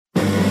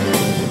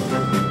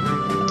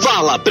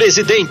Fala,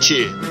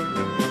 Presidente!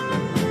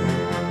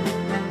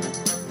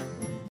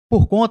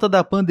 Por conta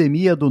da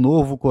pandemia do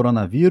novo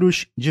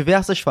coronavírus,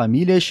 diversas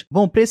famílias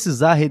vão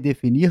precisar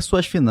redefinir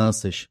suas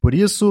finanças. Por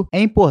isso,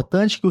 é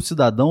importante que o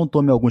cidadão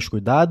tome alguns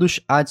cuidados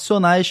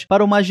adicionais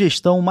para uma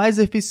gestão mais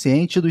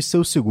eficiente dos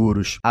seus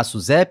seguros. A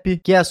SUSEP,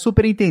 que é a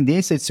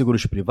Superintendência de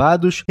Seguros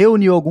Privados,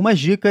 reuniu algumas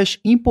dicas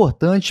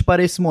importantes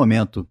para esse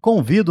momento.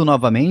 Convido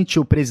novamente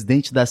o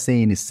presidente da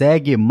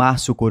CNseg,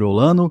 Marcio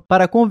Coriolano,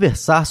 para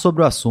conversar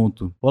sobre o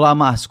assunto. Olá,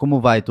 Márcio, como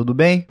vai? Tudo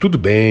bem? Tudo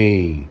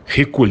bem.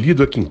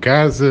 Recolhido aqui em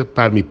casa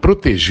para me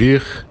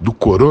proteger do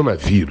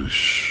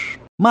coronavírus.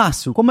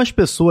 Márcio, como as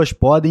pessoas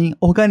podem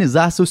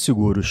organizar seus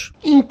seguros?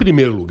 Em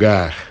primeiro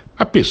lugar,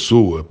 a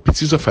pessoa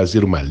precisa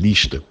fazer uma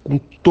lista com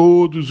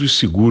todos os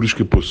seguros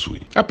que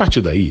possui. A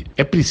partir daí,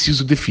 é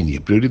preciso definir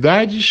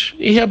prioridades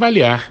e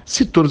reavaliar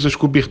se todas as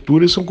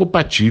coberturas são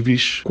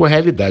compatíveis com a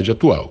realidade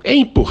atual. É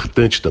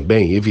importante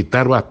também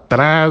evitar o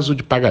atraso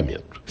de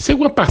pagamento. Se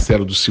alguma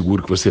parcela do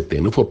seguro que você tem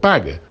não for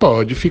paga,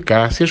 pode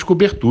ficar sem as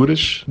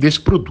coberturas desse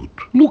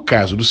produto. No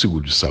caso do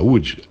seguro de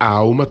saúde,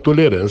 há uma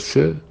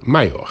tolerância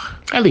maior.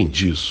 Além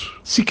disso,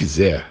 se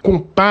quiser,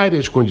 compare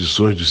as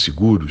condições dos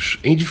seguros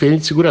em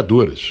diferentes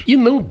seguradoras e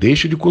não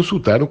deixe de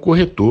consultar um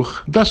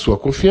corretor da sua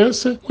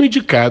confiança ou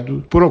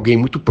indicado por alguém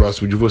muito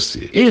próximo de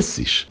você.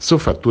 Esses são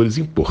fatores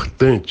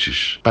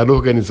importantes para a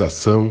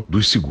organização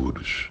dos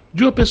seguros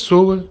de uma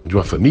pessoa, de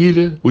uma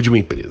família ou de uma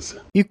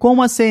empresa. E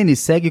como a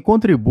CNseg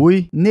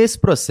contribui nesse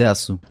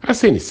processo? A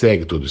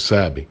CNseg, todos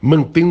sabem,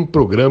 mantém um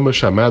programa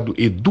chamado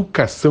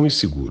Educação em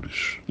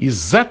Seguros,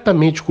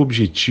 exatamente com o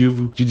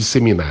objetivo de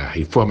disseminar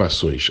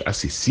informações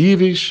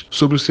acessíveis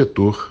sobre o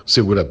setor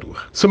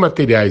segurador. São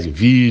materiais em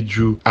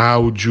vídeo,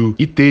 áudio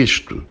e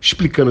texto,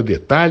 explicando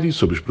detalhes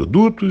sobre os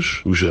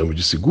produtos, os ramos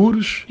de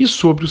seguros e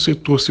sobre o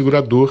setor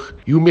segurador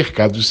e o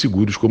mercado de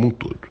seguros como um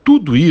todo.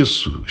 Tudo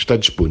isso está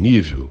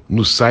disponível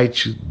no site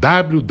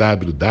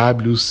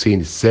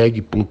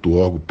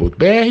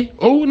www.cnseg.org.br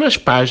ou nas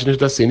páginas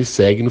da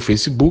CNseg no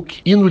Facebook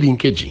e no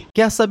LinkedIn.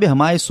 Quer saber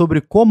mais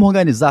sobre como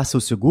organizar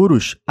seus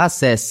seguros?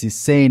 Acesse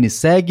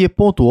cnseg.org.br.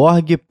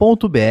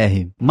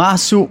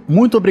 Márcio,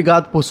 muito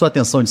obrigado por sua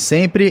atenção de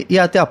sempre e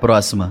até a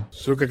próxima.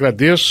 Eu que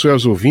agradeço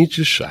aos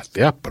ouvintes.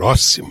 Até a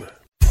próxima.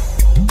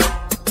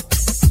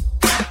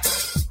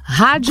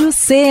 Rádio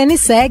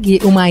CNseg,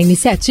 uma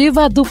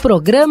iniciativa do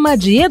Programa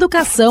de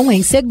Educação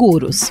em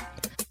Seguros.